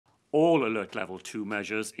All alert level 2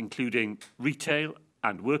 measures, including retail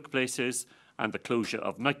and workplaces and the closure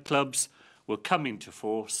of nightclubs, will come into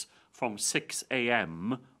force from 6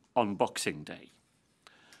 a.m. on Boxing Day.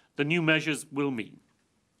 The new measures will mean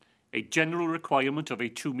a general requirement of a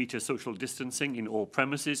 2-metre social distancing in all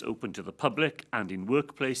premises open to the public and in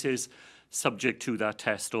workplaces, subject to that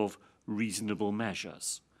test of reasonable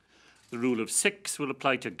measures. The rule of 6 will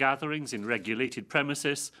apply to gatherings in regulated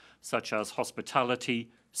premises, such as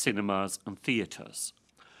hospitality, cinemas and theatres.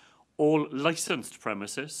 All licensed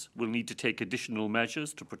premises will need to take additional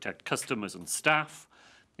measures to protect customers and staff,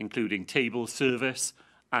 including table service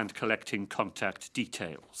and collecting contact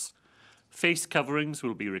details. Face coverings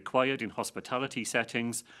will be required in hospitality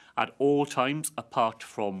settings at all times apart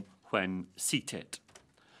from when seated.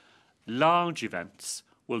 Large events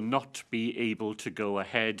will not be able to go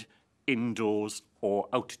ahead indoors or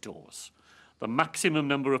outdoors. The maximum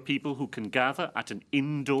number of people who can gather at an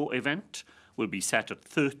indoor event will be set at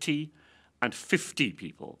 30, and 50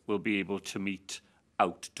 people will be able to meet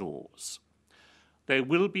outdoors. There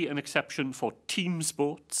will be an exception for team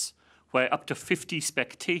sports, where up to 50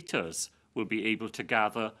 spectators will be able to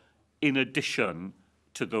gather in addition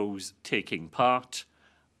to those taking part,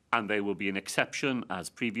 and there will be an exception, as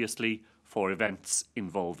previously, for events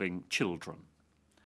involving children.